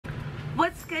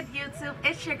What's good, YouTube?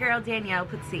 It's your girl Danielle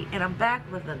Petit, and I'm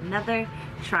back with another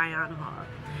try on haul.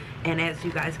 And as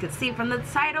you guys can see from the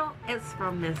title, it's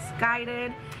from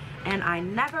Missguided, and I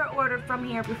never ordered from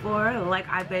here before like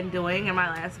I've been doing in my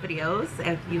last videos.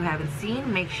 If you haven't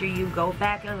seen, make sure you go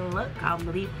back and look. I'll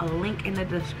leave a link in the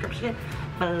description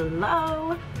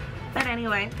below. But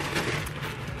anyway,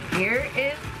 here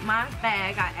is my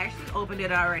bag. I actually opened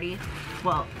it already.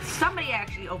 Well, somebody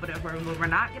actually opened it for me, but we're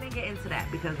not gonna get into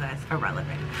that because that's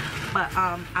irrelevant. But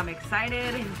I'm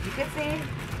excited. As you can see,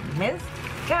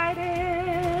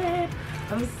 Missguided.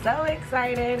 I'm so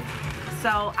excited.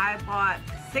 So I bought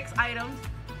 6 items.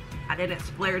 I didn't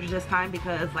splurge this time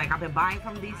because like I've been buying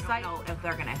from these sites. I don't know if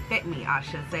they're gonna fit me, I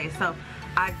should say. So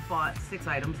I bought 6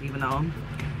 items, even though,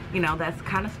 you know, that's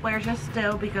kind of splurging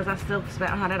still because I still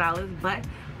spent $100. But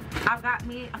I got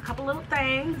me a couple little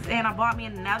things, and I bought me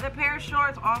another pair of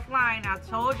shorts offline. I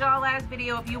told y'all last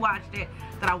video, if you watched it,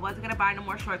 that I wasn't gonna buy no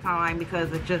more shorts online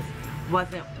because it just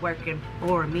wasn't working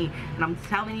for me. And I'm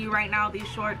telling you right now, these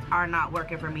shorts are not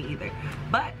working for me either.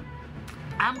 But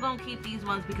I'm gonna keep these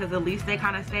ones because at least they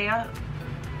kind of stay up.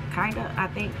 Kinda, I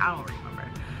think. I don't remember.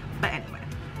 But anyway,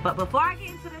 but before I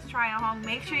get into this try on haul,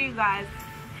 make sure you guys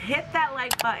hit that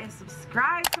like button,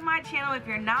 subscribe to my channel if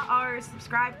you're not already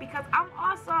subscribed because I'm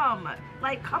awesome.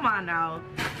 Like, come on now.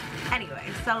 Anyway,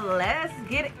 so let's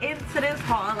get into this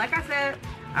haul. Like I said,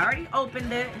 I already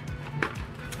opened it.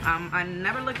 I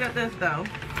never looked at this though.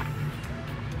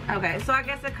 Okay, so I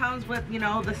guess it comes with, you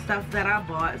know, the stuff that I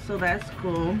bought, so that's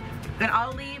cool. And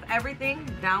I'll leave everything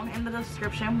down in the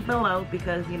description below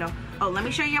because, you know. Oh, let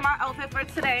me show you my outfit for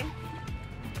today.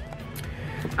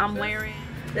 I'm wearing,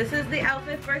 this is the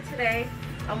outfit for today.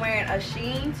 I'm wearing a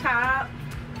sheen top.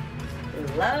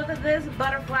 Love this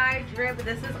butterfly drip.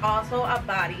 This is also a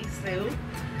bodysuit.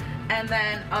 And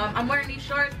then I'm wearing these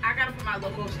shorts. I got them from my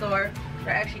local store.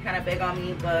 They're actually kind of big on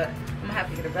me, but I'm gonna have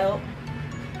to get a belt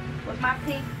with my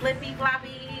pink flippy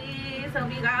floppies.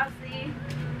 Hope you guys see.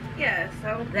 Yeah,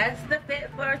 so that's the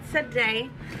fit for today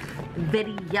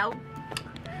video.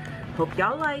 Hope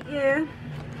y'all like it.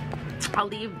 I'll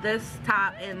leave this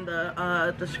top in the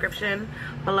description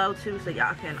below too, so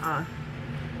y'all can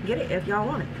get it if y'all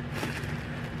want it.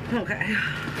 Okay.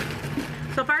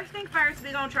 So first thing first,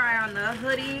 we're gonna try on the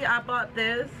hoodie. I bought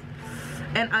this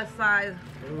in a size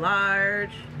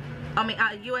large. I mean,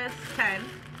 US 10.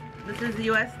 This is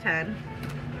US 10.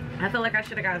 I feel like I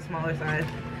should have got a smaller size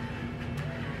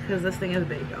because this thing is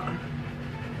big, y'all.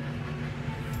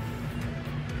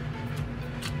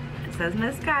 It says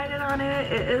Missguided on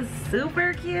it. It is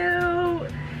super cute,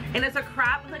 and it's a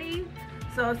crop hoodie,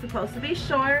 so it's supposed to be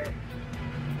short.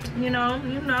 You know,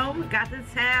 got the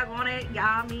tag on it,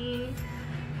 yummy.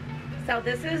 So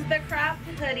this is the cropped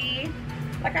hoodie.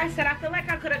 Like I said, I feel like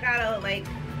I could have got a like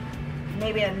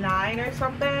maybe a 9 or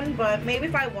something, but maybe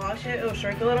if I wash it, it'll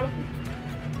shrink a little.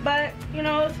 But you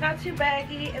know, it's not too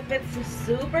baggy. It fits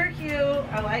super cute.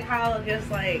 I like how it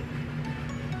just like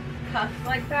cuffs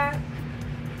like that.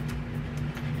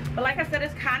 But like I said,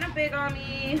 it's kind of big on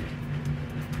me.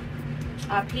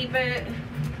 I peep it,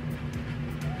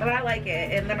 but I like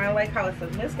it. And then I like how it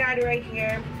says Missguided right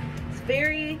here. It's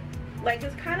very, like,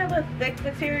 it's kind of a thick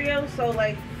material, so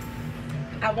like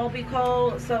I won't be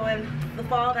cold. So in the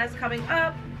fall that's coming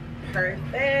up,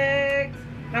 perfect. And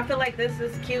I feel like this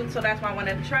is cute, so that's why I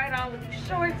wanted to try it on with these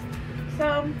shorts.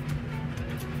 So,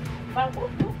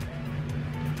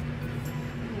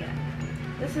 yeah,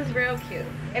 this is real cute.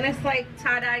 And it's like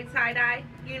tie-dye,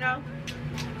 you know?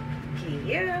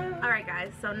 Cute. Alright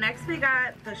guys, so next we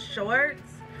got the shorts.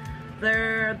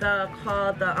 They're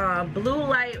called the Blue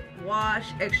Light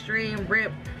Wash Extreme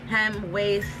Rip Hem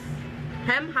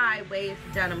High Waist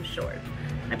Denim Shorts.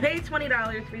 I paid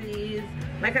 $20 for these.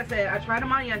 Like I said, I tried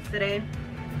them on yesterday.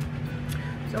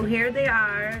 So here they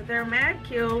are. They're mad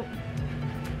cute.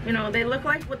 You know, they look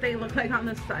like what they look like on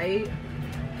the site.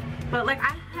 But like,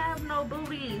 I have no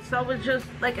boobies, so it's just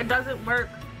like it doesn't work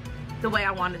the way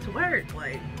I want it to work.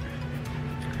 Like,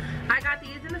 I got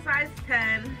these in a size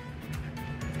 10,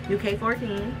 UK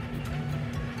 14.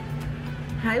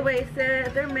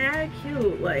 High-waisted. They're mad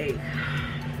cute, like.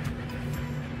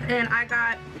 And I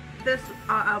got this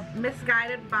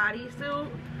Missguided bodysuit.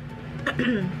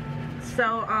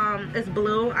 So it's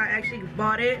blue. I actually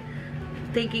bought it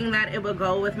thinking that it would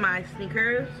go with my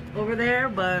sneakers over there,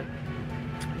 but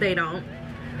they don't.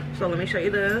 So let me show you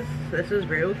this. This is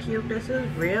real cute. This is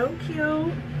real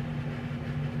cute.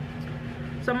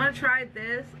 So I'm gonna try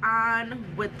this on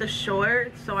with the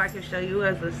shorts so I can show you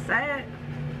as a set.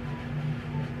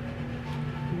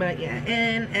 But yeah,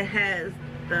 and it has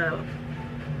the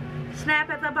snap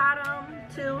at the bottom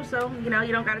too, so you know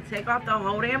you don't gotta take off the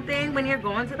whole damn thing when you're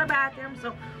going to the bathroom.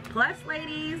 So plus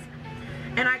ladies,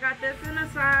 and I got this in a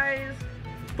size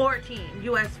 14,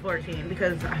 US 14,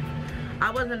 because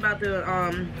I wasn't about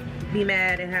to be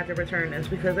mad and have to return this,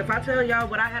 because if I tell y'all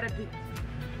what I had to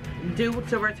do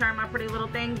to return my pretty little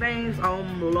things, oh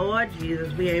Lord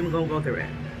Jesus, we ain't even gonna go through it.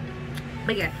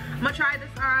 But yeah, I'm gonna try this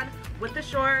on with the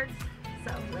shorts.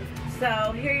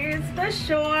 So here's the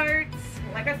shorts.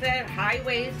 Like I said,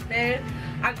 high-waisted.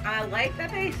 I like that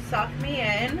they suck me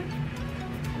in.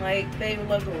 Like, they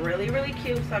look really, really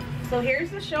cute. So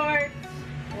here's the shorts.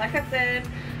 Like I said,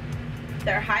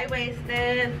 they're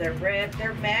high-waisted, they're ripped,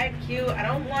 they're mad cute. I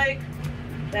don't like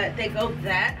that they go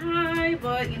that high,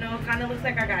 but you know, it kind of looks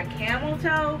like I got camel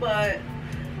toe, but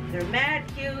they're mad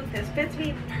cute. This fits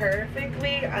me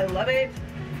perfectly. I love it.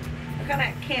 I kind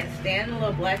of can't stand the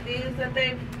little black things that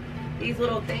these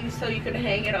little things so you can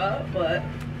hang it up, but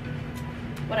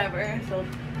whatever. So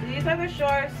these are the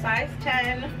shorts, size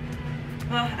 10.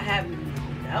 I have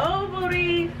no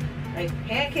booty, like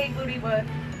pancake booty, but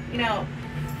you know,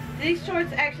 these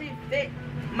shorts actually fit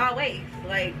my waist.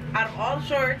 Like, out of all the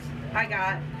shorts I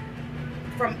got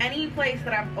from any place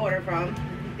that I've ordered from,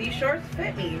 these shorts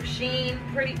fit me. Sheen,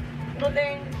 pretty little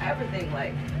thing, everything.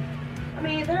 Like, I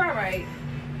mean, they're alright.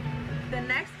 The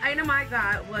next item I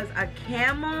got was a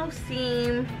camel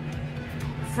seam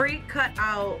free cut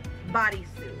out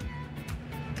bodysuit.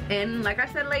 And like I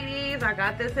said, ladies, I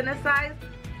got this in a size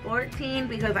 14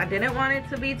 because I didn't want it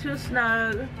to be too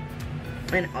snug.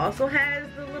 And also has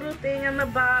the little thing in the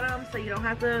bottom, so you don't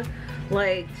have to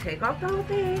like take off the whole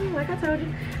thing, like I told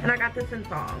you. And I got this in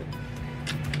thong.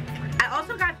 I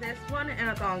also got this one in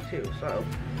a thong too, so.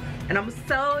 And I'm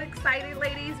so excited,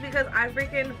 ladies, because I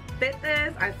freaking fit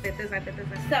this. I fit this.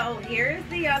 So here's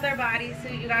the other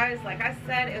bodysuit, you guys. Like I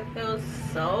said, it feels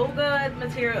so good.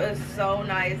 Material is so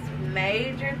nice.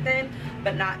 Major thin,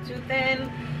 but not too thin.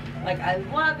 Like, I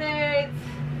love it.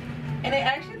 And it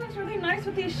actually looks really nice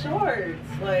with these shorts.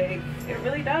 Like, it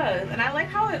really does. And I like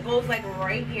how it goes like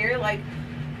right here, like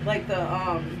the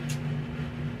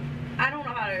I don't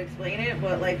know how to explain it,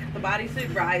 but like the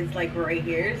bodysuit rides like right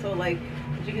here. So like,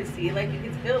 as you can see, like you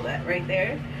can feel that right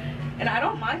there. And I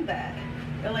don't mind that.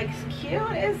 It looks cute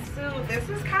as suit. This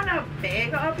is kind of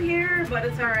big up here, but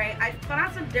it's alright. I put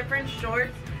on some different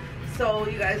shorts so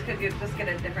you guys could just get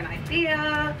a different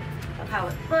idea of how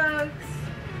it looks.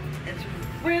 It's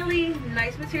really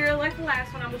nice material, like the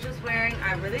last one I was just wearing.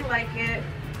 I really like it,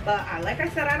 but like I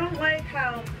said, I don't like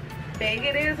how big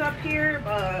it is up here,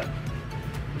 but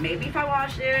maybe if I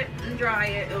wash it and dry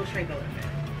it, it'll shrink a little bit.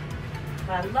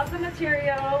 But I love the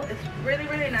material. It's really,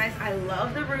 really nice. I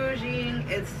love the rouging.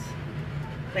 It's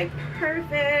like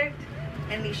perfect,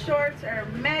 and these shorts are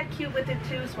mad cute with it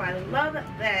too, so I love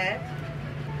that.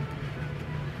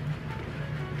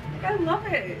 I love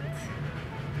it.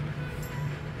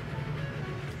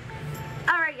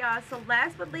 Alright, y'all, so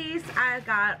last but least, I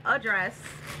got a dress,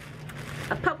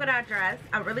 a polka dot dress.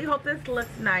 I really hope this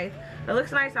looks nice. It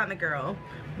looks nice on the girl,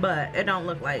 but it don't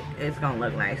look like it's gonna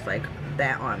look nice like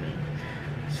that on me.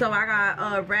 So I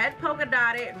got a red polka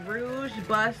dotted rouge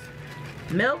bust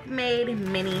milkmaid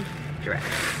mini dress,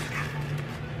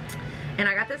 and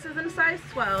I got this as in size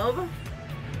 12,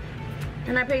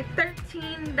 and I paid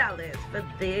 $13 for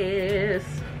this.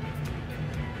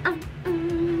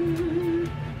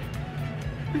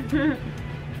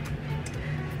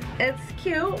 It's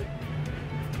cute.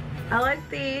 I like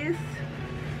these.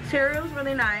 Material's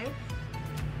really nice.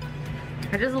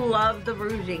 I just love the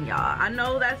rouging, y'all. I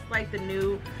know that's like the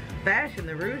new fashion,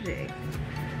 the rouging.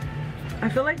 I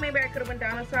feel like maybe I could have went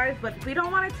down a size, but if we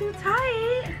don't want it too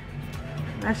tight,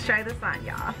 let's try this on,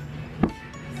 y'all.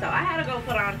 So I had to go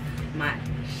put on my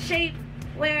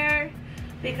shapewear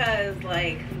because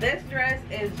like this dress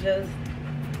is just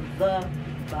the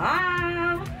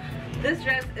bomb. This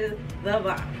dress is the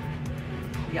bomb,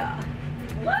 y'all.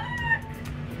 Look,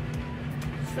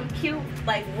 some cute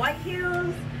like white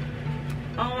heels.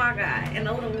 Oh my god, and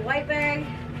a little white bag.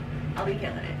 I'll be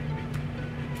killing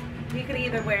it. You could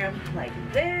either wear them like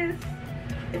this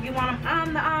if you want them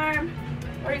on the arm,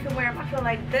 or you can wear them, I feel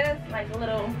like this, like a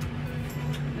little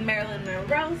Marilyn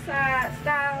Monroe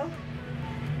style.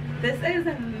 This is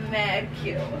mad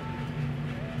cute.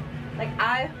 Like,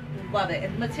 I love it.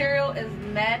 And material is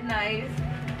mad nice.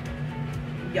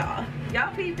 Y'all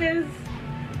peep this.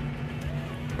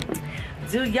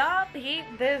 Do y'all peep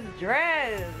this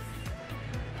dress?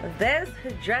 This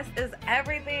dress is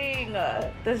everything.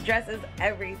 This dress is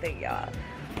everything, y'all.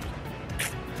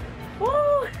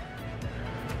 Woo!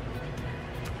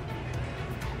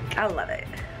 I love it.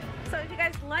 So if you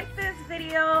guys liked this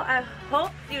video, I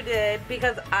hope you did,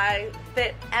 because I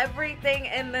fit everything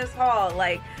in this haul.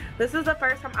 Like, this is the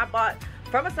first time I bought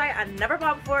from a site I never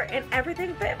bought before, and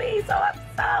everything fit me, so I'm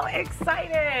so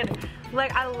excited.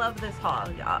 Like, I love this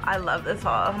haul, y'all. I love this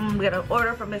haul. I'm gonna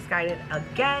order from Missguided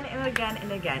again and again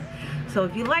and again. So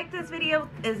if you like this video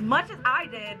as much as I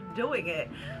did doing it,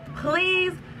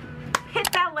 please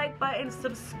hit that like button,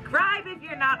 subscribe if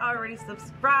you're not already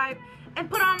subscribed, and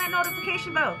put on that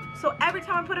notification bell. So every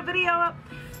time I put a video up,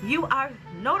 you are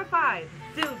notified.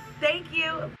 Dude, thank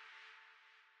you.